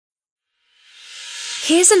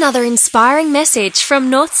Here's another inspiring message from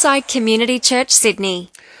Northside Community Church, Sydney.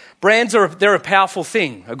 Brands they're a powerful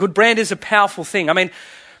thing. A good brand is a powerful thing. I mean,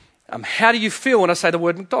 how do you feel when I say the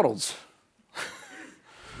word McDonald's?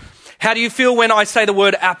 How do you feel when I say the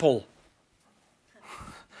word Apple?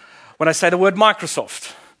 When I say the word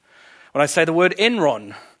Microsoft? When I say the word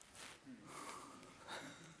Enron?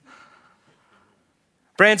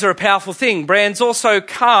 Brands are a powerful thing. Brands also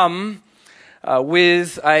come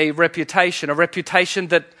with a reputation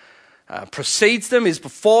that precedes them, is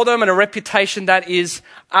before them, and a reputation that is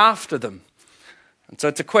after them. And so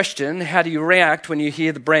it's a question, how do you react when you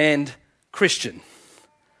hear the brand Christian?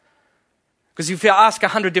 Because if you ask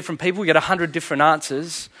 100 different people, you get 100 different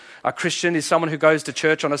answers. A Christian is someone who goes to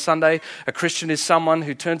church on a Sunday. A Christian is someone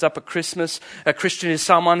who turns up at Christmas. A Christian is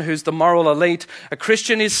someone who's the moral elite. A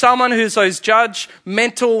Christian is someone who's those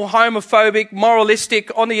judgmental, homophobic,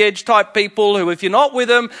 moralistic, on the edge type people who, if you're not with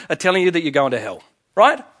them, are telling you that you're going to hell.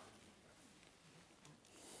 Right?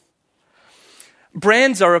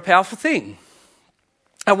 Brands are a powerful thing.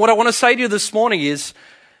 And what I want to say to you this morning is,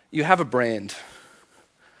 you have a brand.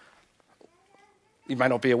 You may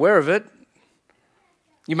not be aware of it.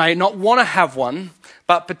 You may not want to have one,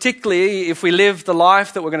 but particularly if we live the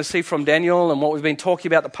life that we're going to see from Daniel and what we've been talking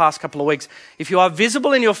about the past couple of weeks, if you are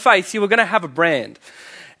visible in your faith, you are going to have a brand.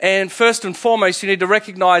 And first and foremost, you need to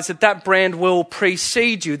recognize that that brand will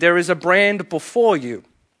precede you. There is a brand before you.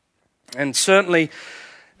 And certainly,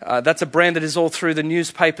 that's a brand that is all through the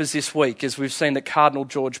newspapers this week, as we've seen that Cardinal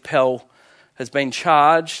George Pell has been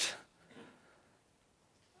charged.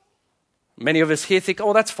 Many of us here think,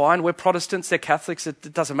 oh, that's fine. We're Protestants, they're Catholics.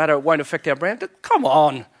 It doesn't matter. It won't affect our brand. Come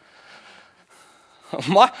on.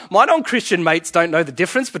 My non-Christian mates don't know the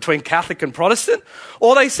difference between Catholic and Protestant.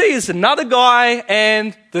 All they see is another guy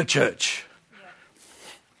and the church. Yeah.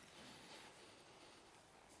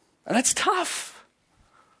 And that's tough.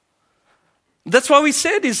 That's why we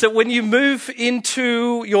said is that when you move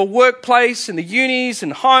into your workplace and the unis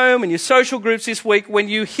and home and your social groups this week, when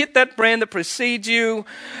you hit that brand that precedes you,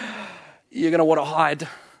 you're going to want to hide.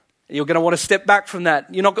 You're going to want to step back from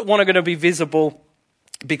that. You're not going to be visible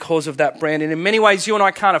because of that brand. And in many ways, you and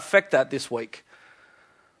I can't affect that this week.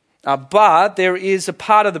 But there is a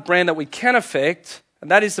part of the brand that we can affect, and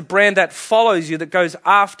that is the brand that follows you, that goes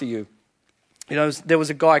after you. You know, there was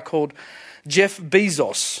a guy called Jeff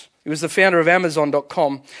Bezos. He was the founder of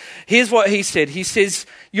Amazon.com. Here's what he said. He says,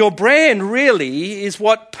 your brand really is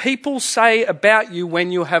what people say about you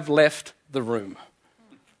when you have left the room.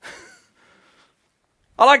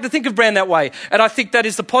 I like to think of brand that way. And I think that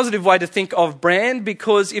is the positive way to think of brand,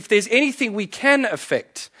 because if there's anything we can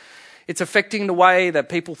affect, it's affecting the way that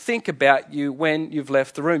people think about you when you've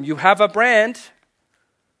left the room. You have a brand.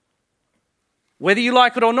 Whether you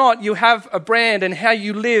like it or not, you have a brand, and how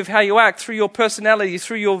you live, how you act, through your personality,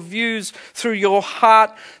 through your views, through your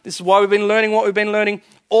heart. This is why we've been learning what we've been learning.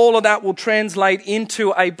 All of that will translate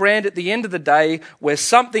into a brand at the end of the day, where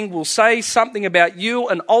something will say something about you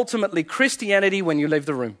and ultimately Christianity when you leave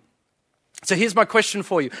the room. So here's my question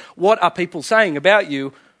for you. What are people saying about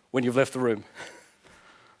you when you've left the room?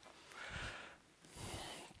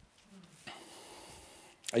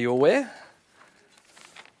 Are you aware?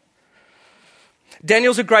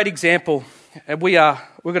 Daniel's a great example, and we're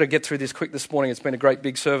going to get through this quick this morning. It's been a great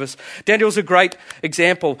big service. Daniel's a great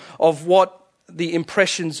example of what the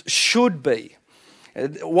impressions should be,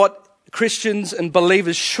 what Christians and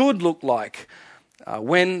believers should look like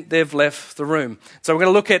when they've left the room. So we're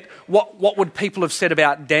going to look at what would people have said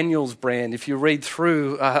about Daniel's brand. If you read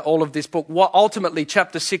through all of this book, what ultimately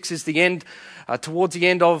chapter 6 is the end, towards the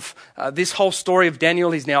end of this whole story of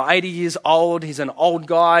Daniel. He's now 80 years old. He's an old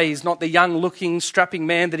guy. He's not the young-looking, strapping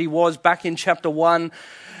man that he was back in chapter 1.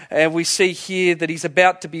 And we see here that he's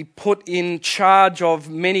about to be put in charge of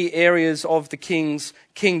many areas of the king's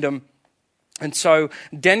kingdom. And so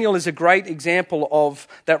Daniel is a great example of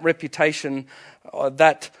that reputation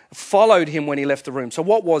that followed him when he left the room. So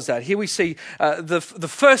what was that? Here we see the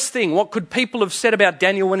first thing. What could people have said about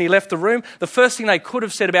Daniel when he left the room? The first thing they could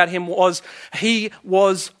have said about him was, he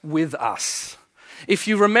was with us. If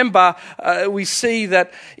you remember, we see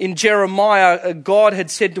that in Jeremiah, God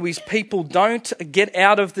had said to his people, don't get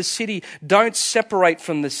out of the city, don't separate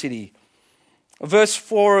from the city. Verse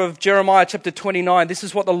 4 of Jeremiah chapter 29, this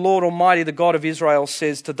is what the Lord Almighty, the God of Israel,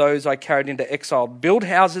 says to those I carried into exile. Build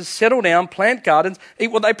houses, settle down, plant gardens,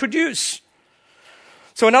 eat what they produce.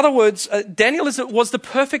 So in other words, Daniel was the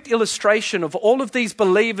perfect illustration of all of these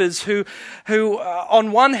believers who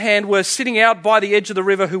on one hand were sitting out by the edge of the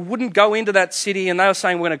river, who wouldn't go into that city, and they were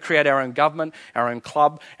saying, we're going to create our own government, our own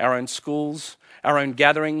club, our own schools, our own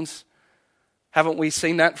gatherings. Haven't we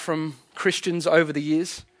seen that from Christians over the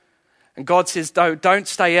years. And God says, don't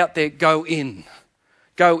stay out there, go in.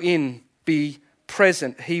 Go in, be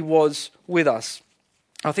present. He was with us.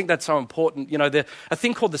 I think that's so important. You know, a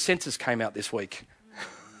thing called the census came out this week.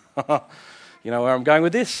 You know where I'm going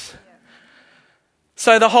with this?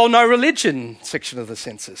 So the whole no religion section of the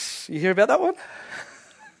census. You hear about that one?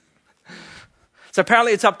 So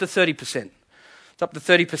apparently it's up to 30%. It's up to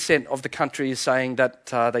 30% of the country is saying that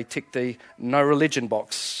they tick the no religion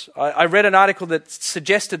box. I read an article that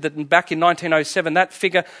suggested that back in 1907, that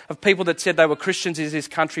figure of people that said they were Christians in this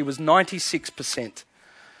country was 96%.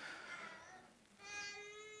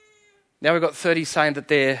 Now we've got 30 saying that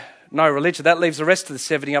they're no religion. That leaves the rest of the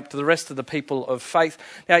 70 up to the rest of the people of faith.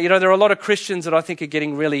 Now, you know, there are a lot of Christians that I think are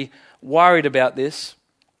getting really worried about this.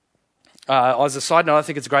 As a side note, I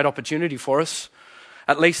think it's a great opportunity for us.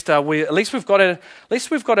 At least we've got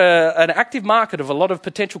an active market of a lot of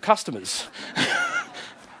potential customers.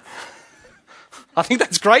 I think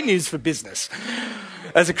that's great news for business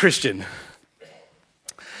as a Christian.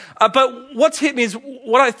 But what's hit me is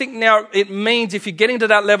what I think now it means if you're getting to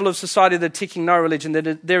that level of society that ticking no religion,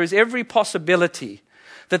 that there is every possibility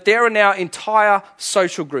that there are now entire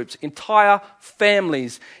social groups, entire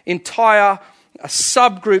families, entire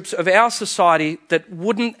subgroups of our society that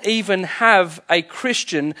wouldn't even have a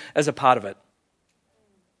Christian as a part of it.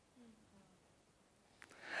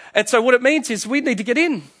 And so what it means is we need to get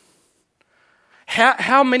in.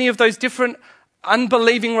 How many of those different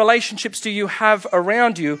unbelieving relationships do you have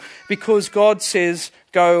around you? Because God says,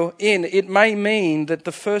 go in. It may mean that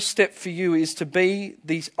the first step for you is to be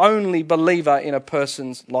the only believer in a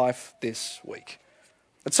person's life this week.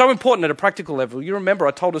 It's so important at a practical level. You remember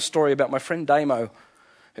I told a story about my friend Damo.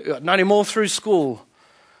 I'd known him all through school.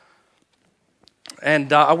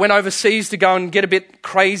 And I went overseas to go and get a bit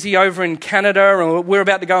crazy over in Canada. And we're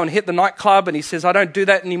about to go and hit the nightclub. And he says, I don't do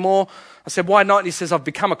that anymore. I said, why not? And he says, I've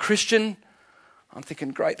become a Christian. I'm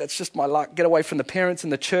thinking, great, that's just my luck. Get away from the parents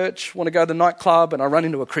and the church, want to go to the nightclub, and I run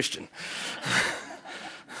into a Christian.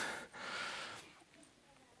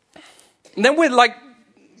 And then we're like,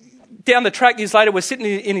 down the track years later, we're sitting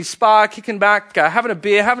in his spa, kicking back, having a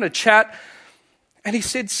beer, having a chat. And he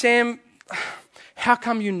said, Sam, how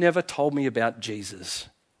come you never told me about Jesus?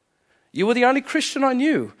 You were the only Christian I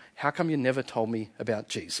knew. How come you never told me about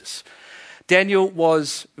Jesus? Daniel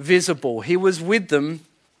was visible. He was with them.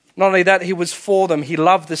 Not only that, he was for them. He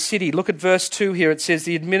loved the city. Look at verse 2 here. It says,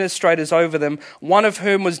 the administrators over them, one of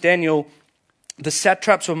whom was Daniel, the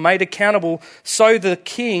satraps were made accountable so the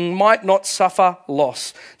king might not suffer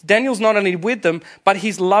loss. Daniel's not only with them, but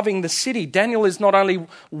he's loving the city. Daniel is not only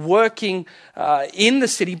working in the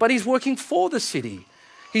city, but he's working for the city.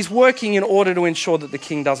 He's working in order to ensure that the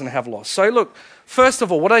king doesn't have loss. So look, first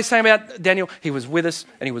of all, what are they saying about Daniel? He was with us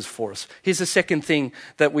and he was for us. Here's the second thing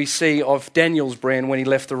that we see of Daniel's brand when he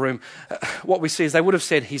left the room. What we see is they would have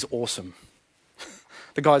said, he's awesome.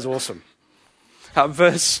 The guy's awesome.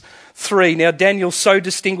 Verse 3, now Daniel so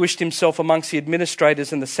distinguished himself amongst the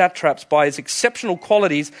administrators and the satraps by his exceptional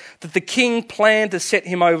qualities that the king planned to set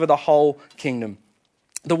him over the whole kingdom.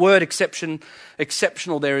 The word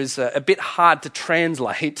exceptional there is a bit hard to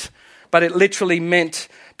translate, but it literally meant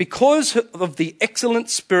because of the excellent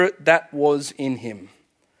spirit that was in him.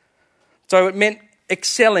 So it meant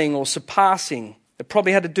excelling or surpassing. It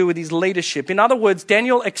probably had to do with his leadership. In other words,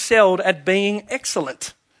 Daniel excelled at being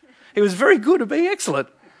excellent. He was very good at being excellent.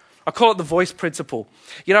 I call it the voice principle.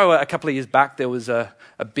 You know, a couple of years back, there was a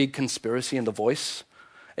big conspiracy in The Voice.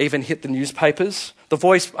 Even hit the newspapers. The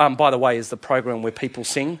Voice, by the way, is the program where people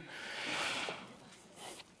sing.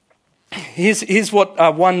 Here's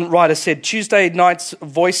what one writer said. Tuesday night's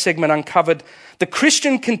Voice segment uncovered the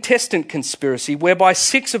Christian contestant conspiracy, whereby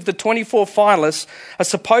 6 of the 24 finalists are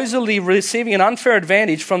supposedly receiving an unfair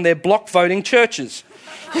advantage from their block voting churches.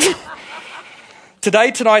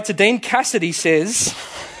 Tonight's Dean Cassidy says,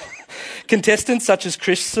 contestants such as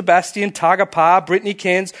Chris Sebastian, Targa Parr, Brittany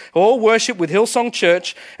Cairns, who all worship with Hillsong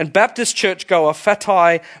Church and Baptist churchgoer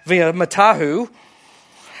Fatai via Matahu,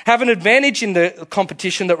 have an advantage in the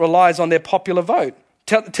competition that relies on their popular vote.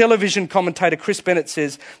 Television commentator Chris Bennett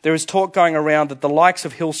says there is talk going around that the likes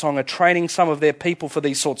of Hillsong are training some of their people for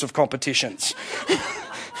these sorts of competitions.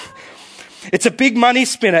 It's a big money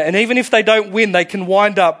spinner, and even if they don't win, they can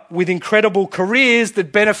wind up with incredible careers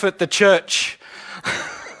that benefit the church.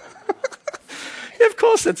 Yeah, of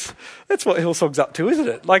course, that's what Hillsong's up to, isn't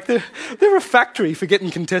it? Like they're a factory for getting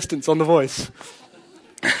contestants on The Voice.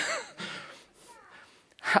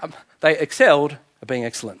 They excelled at being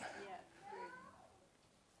excellent.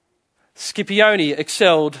 Scipione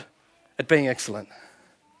excelled at being excellent.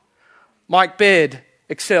 Mike Baird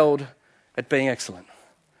excelled at being excellent.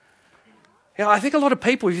 I think a lot of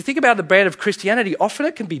people, if you think about the brand of Christianity, often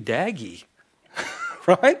it can be daggy,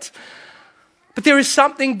 right? But there is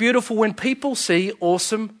something beautiful when people see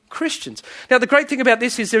awesome Christians. Now, the great thing about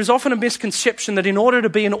this is there's often a misconception that in order to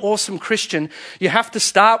be an awesome Christian, you have to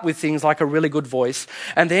start with things like a really good voice.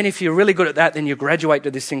 And then if you're really good at that, then you graduate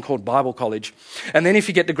to this thing called Bible college. And then if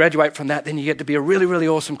you get to graduate from that, then you get to be a really, really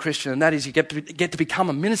awesome Christian. And that is you get to become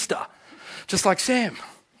a minister, just like Sam.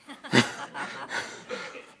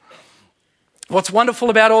 What's wonderful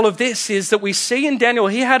about all of this is that we see in Daniel,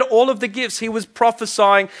 he had all of the gifts. He was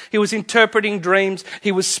prophesying, he was interpreting dreams,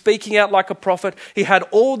 he was speaking out like a prophet. He had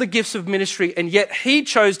all the gifts of ministry, and yet he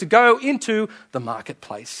chose to go into the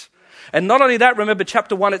marketplace. And not only that, remember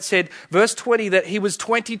chapter 1, it said, verse 20, that he was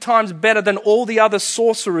 20 times better than all the other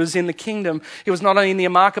sorcerers in the kingdom. He was not only in the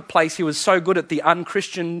marketplace, he was so good at the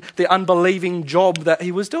unchristian, the unbelieving job that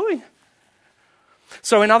he was doing.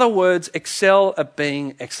 So in other words, excel at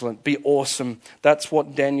being excellent, be awesome. That's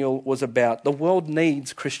what Daniel was about. The world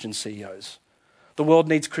needs Christian CEOs. The world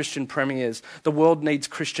needs Christian premiers. The world needs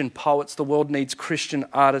Christian poets. The world needs Christian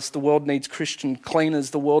artists. The world needs Christian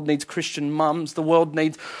cleaners. The world needs Christian mums. The world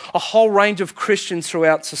needs a whole range of Christians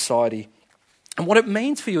throughout society. And what it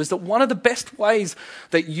means for you is that one of the best ways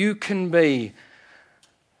that you can be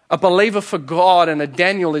a believer for God and a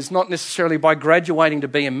Daniel is not necessarily by graduating to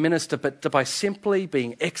be a minister, but by simply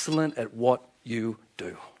being excellent at what you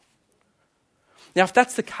do. Now, if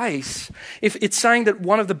that's the case, if it's saying that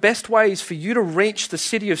one of the best ways for you to reach the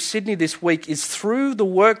city of Sydney this week is through the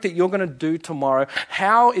work that you're going to do tomorrow,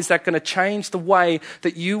 how is that going to change the way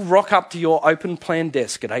that you rock up to your open plan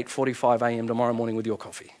desk at 8:45 a.m. tomorrow morning with your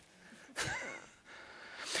coffee?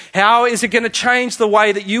 How is it going to change the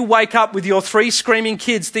way that you wake up with your 3 screaming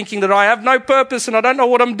kids thinking that I have no purpose and I don't know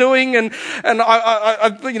what I'm doing and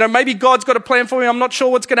I maybe God's got a plan for me, I'm not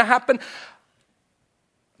sure what's going to happen?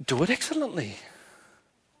 Do it excellently.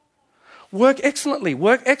 Work excellently.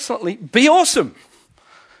 Work excellently. Be awesome.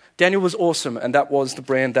 Daniel was awesome, and that was the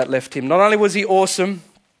brand that left him. Not only was he awesome,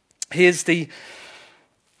 here's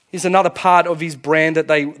another part of his brand that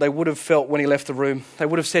they would have felt when he left the room. They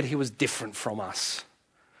would have said he was different from us.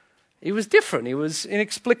 He was different. He was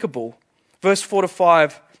inexplicable. Verse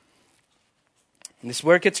 4-5. And this is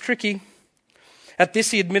where it gets tricky. At this,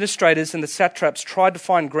 the administrators and the satraps tried to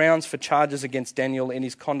find grounds for charges against Daniel in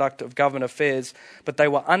his conduct of government affairs, but they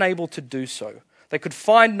were unable to do so. They could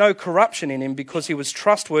find no corruption in him because he was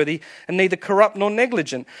trustworthy and neither corrupt nor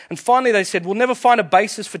negligent. And finally they said, we'll never find a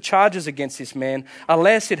basis for charges against this man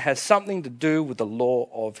unless it has something to do with the law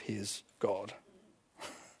of his God.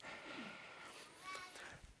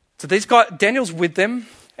 So these guys, Daniel's with them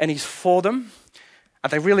and he's for them.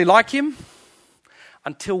 And they really like him.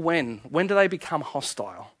 Until when? When do they become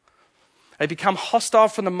hostile? They become hostile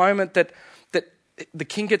from the moment that the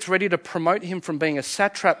king gets ready to promote him from being a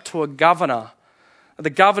satrap to a governor.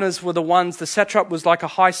 The governors were the ones, the satrap was like a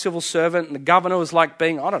high civil servant and the governor was like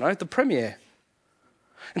being, the premier.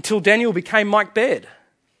 Until Daniel became Mike Baird.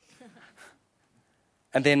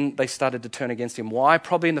 And then they started to turn against him. Why?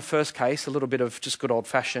 Probably in the first case, a little bit of just good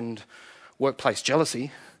old-fashioned workplace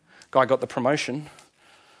jealousy. Guy got the promotion,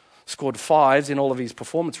 scored 5s in all of his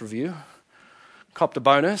performance review, copped a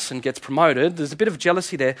bonus and gets promoted. There's a bit of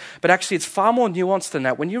jealousy there, but actually it's far more nuanced than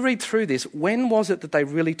that. When you read through this, when was it that they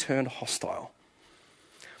really turned hostile?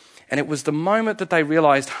 And it was the moment that they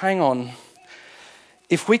realised, hang on,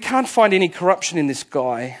 if we can't find any corruption in this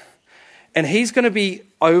guy and he's going to be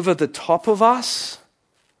over the top of us,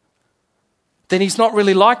 then he's not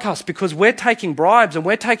really like us because we're taking bribes and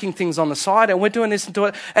we're taking things on the side and we're doing this and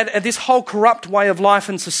doing it. And this whole corrupt way of life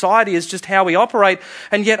in society is just how we operate.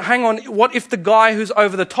 And yet, hang on, what if the guy who's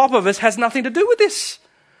over the top of us has nothing to do with this?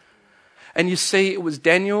 And you see, it was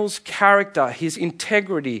Daniel's character, his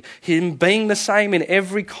integrity, him being the same in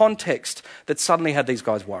every context that suddenly had these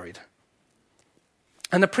guys worried.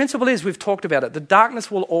 And the principle is, we've talked about it, the darkness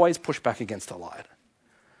will always push back against the light.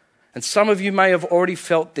 And some of you may have already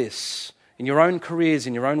felt this in your own careers,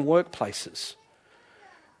 in your own workplaces.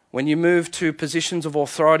 When you move to positions of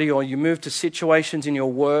authority or you move to situations in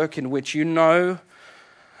your work in which you know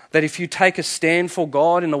that if you take a stand for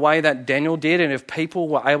God in the way that Daniel did, and if people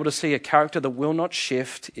were able to see a character that will not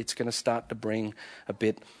shift, it's going to start to bring a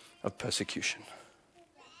bit of persecution.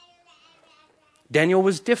 Daniel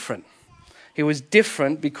was different. He was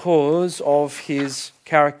different because of his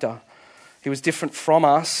character. He was different from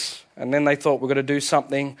us. And then they thought, we're going to do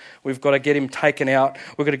something. We've got to get him taken out.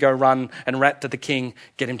 We're going to go run and rat to the king,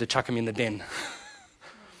 get him to chuck him in the den.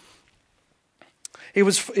 He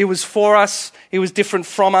was for us. He was different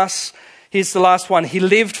from us. Here's the last one. He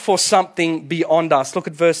lived for something beyond us. Look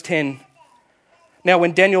at verse 10. Now,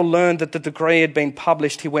 when Daniel learned that the decree had been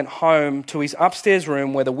published, he went home to his upstairs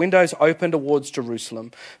room where the windows opened towards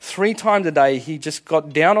Jerusalem. 3 times a day, he just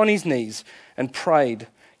got down on his knees and prayed,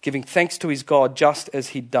 giving thanks to his God just as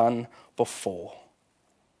he'd done before.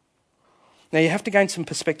 Now, you have to gain some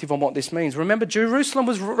perspective on what this means. Remember, Jerusalem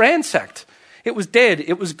was ransacked. It was dead.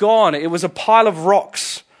 It was gone. It was a pile of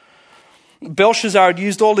rocks. Belshazzar had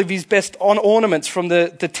used all of his best ornaments from the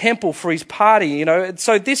temple for his party,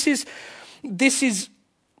 So this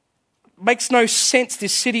makes no sense.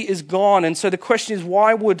 This city is gone. And so the question is,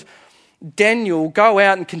 why would Daniel go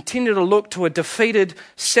out and continue to look to a defeated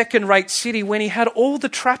second-rate city when he had all the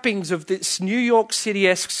trappings of this New York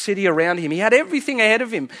City-esque city around him? He had everything ahead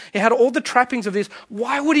of him. He had all the trappings of this.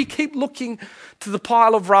 Why would he keep looking to the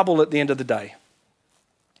pile of rubble at the end of the day?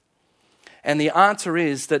 And the answer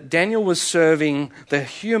is that Daniel was serving the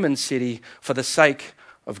human city for the sake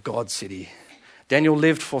of God's city. Daniel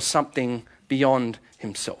lived for something beyond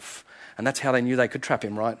himself. And that's how they knew they could trap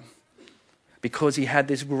him, right? Because he had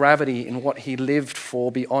this gravity in what he lived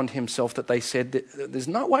for beyond himself that they said, there's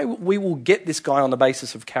no way we will get this guy on the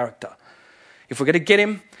basis of character. If we're going to get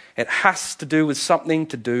him, it has to do with something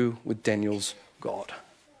to do with Daniel's God.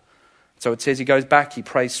 So it says he goes back, he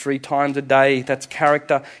prays 3 times a day. That's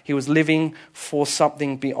character. He was living for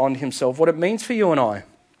something beyond himself. What it means for you and I,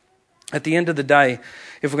 at the end of the day,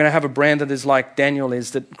 if we're going to have a brand that is like Daniel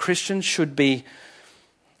is, that Christians should be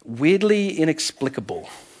weirdly inexplicable.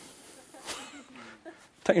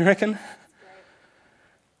 Don't you reckon?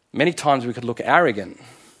 Many times we could look arrogant.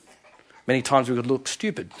 Many times we could look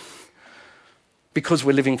stupid because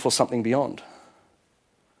we're living for something beyond.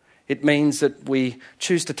 It means that we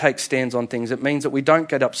choose to take stands on things. It means that we don't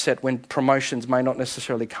get upset when promotions may not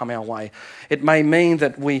necessarily come our way. It may mean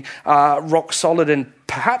that we are rock solid and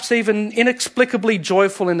perhaps even inexplicably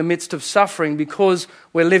joyful in the midst of suffering because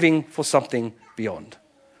we're living for something beyond.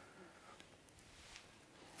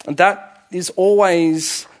 And that is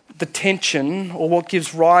always the tension, or what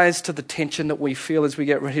gives rise to the tension that we feel as we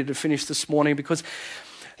get ready to finish this morning, because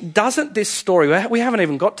doesn't this story, we haven't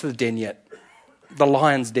even got to the den yet, the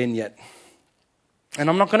lion's den yet. And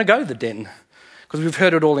I'm not going to go to the den because we've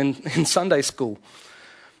heard it all in Sunday school.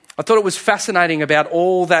 I thought it was fascinating about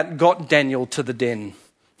all that got Daniel to the den.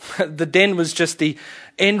 The den was just the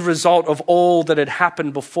end result of all that had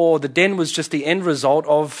happened before. The den was just the end result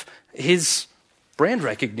of his brand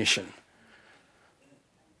recognition.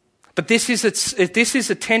 But this is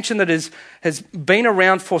a tension that has been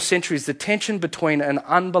around for centuries, the tension between an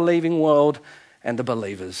unbelieving world and the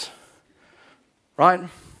believers. Right?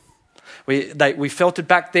 We felt it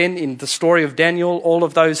back then in the story of Daniel, all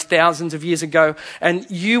of those thousands of years ago, and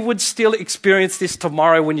you would still experience this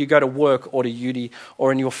tomorrow when you go to work or to uni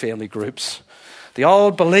or in your family groups. The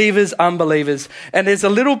old believers, unbelievers, and there's a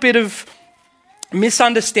little bit of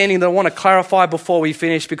misunderstanding that I want to clarify before we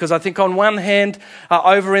finish, because I think on one hand,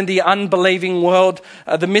 over in the unbelieving world,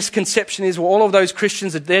 the misconception is, well, all of those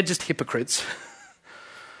Christians, they're just hypocrites.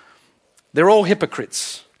 They're all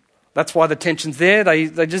hypocrites. That's why the tension's there. They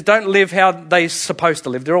just don't live how they're supposed to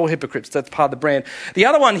live. They're all hypocrites. That's part of the brand. The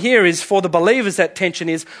other one here is for the believers, that tension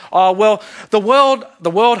is, oh, well, the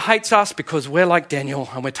world hates us because we're like Daniel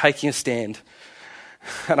and we're taking a stand.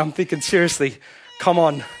 And I'm thinking, seriously, come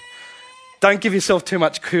on. Don't give yourself too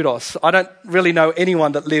much kudos. I don't really know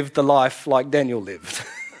anyone that lived the life like Daniel lived.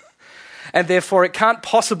 And therefore, it can't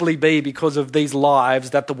possibly be because of these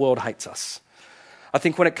lives that the world hates us. I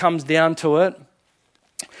think when it comes down to it,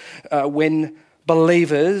 when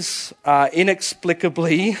believers are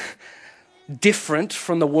inexplicably different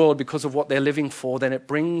from the world because of what they're living for, then it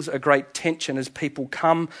brings a great tension as people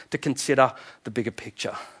come to consider the bigger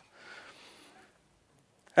picture.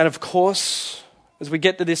 And of course, as we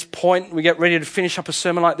get to this point, we get ready to finish up a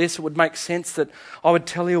sermon like this, it would make sense that I would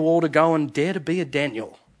tell you all to go and dare to be a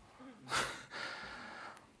Daniel.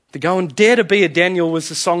 To go and dare to be a Daniel was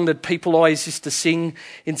the song that people always used to sing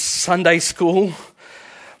in Sunday school.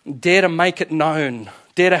 Dare to make it known.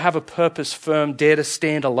 Dare to have a purpose firm. Dare to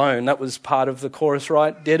stand alone. That was part of the chorus,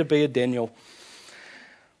 right? Dare to be a Daniel.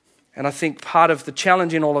 And I think part of the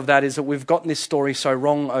challenge in all of that is that we've gotten this story so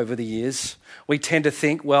wrong over the years. We tend to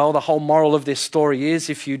think, well, the whole moral of this story is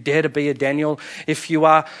if you dare to be a Daniel, if you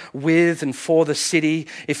are with and for the city,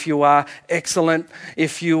 if you are excellent,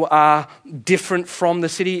 if you are different from the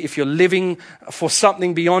city, if you're living for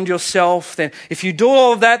something beyond yourself, then if you do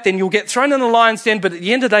all of that, then you'll get thrown in the lion's den. But at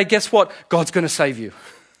the end of the day, guess what? God's going to save you.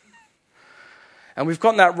 And we've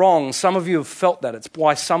gotten that wrong. Some of you have felt that. It's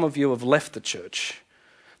why some of you have left the church.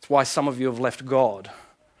 It's why some of you have left God,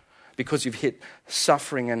 because you've hit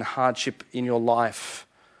suffering and hardship in your life.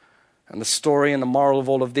 And the story and the moral of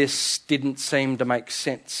all of this didn't seem to make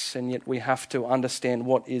sense, and yet we have to understand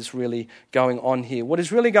what is really going on here. What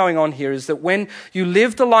is really going on here is that when you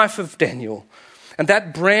live the life of Daniel, and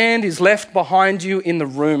that brand is left behind you in the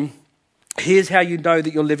room, here's how you know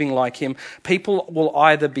that you're living like him. People will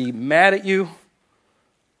either be mad at you,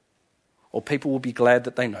 or people will be glad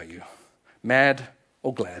that they know you. Mad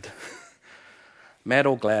or glad. Mad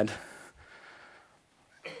or glad.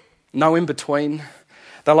 No in between.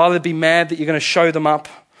 They'll either be mad that you're going to show them up,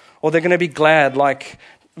 or they're going to be glad, like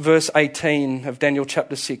verse 18 of Daniel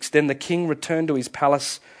chapter 6. Then the king returned to his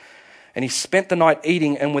palace, and he spent the night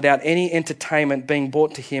eating and without any entertainment being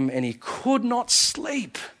brought to him, and he could not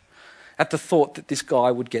sleep at the thought that this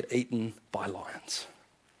guy would get eaten by lions.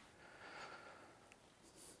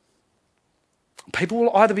 People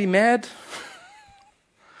will either be mad.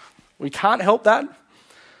 We can't help that.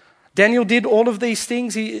 Daniel did all of these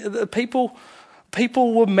things. People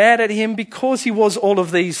were mad at him because he was all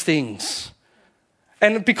of these things.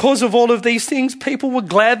 And because of all of these things, people were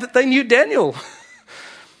glad that they knew Daniel.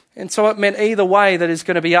 And so it meant either way that it's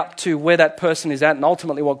going to be up to where that person is at and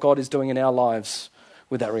ultimately what God is doing in our lives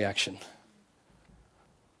with that reaction.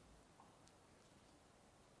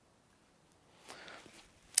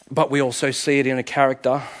 But we also see it in a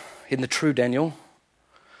character, in the true Daniel.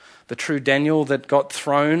 The true Daniel that got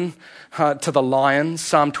thrown to the lions.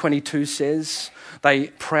 Psalm 22 says, they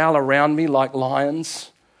prowl around me like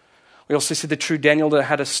lions. We also see the true Daniel that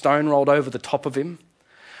had a stone rolled over the top of him.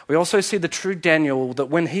 We also see the true Daniel that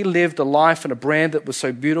when he lived a life and a brand that was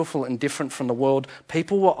so beautiful and different from the world,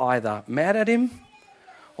 people were either mad at him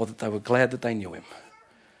or that they were glad that they knew him.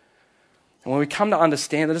 And when we come to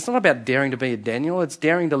understand that it's not about daring to be a Daniel, it's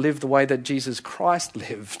daring to live the way that Jesus Christ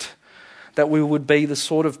lived, that we would be the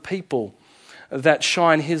sort of people that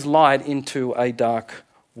shine his light into a dark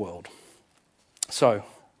world. So,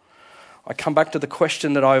 I come back to the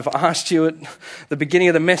question that I've asked you at the beginning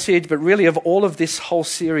of the message, but really of all of this whole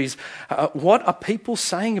series, what are people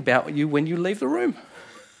saying about you when you leave the room?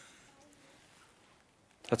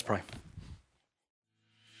 Let's pray.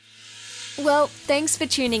 Well, thanks for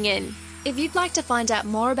tuning in. If you'd like to find out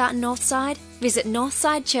more about Northside, visit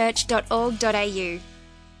northsidechurch.org.au.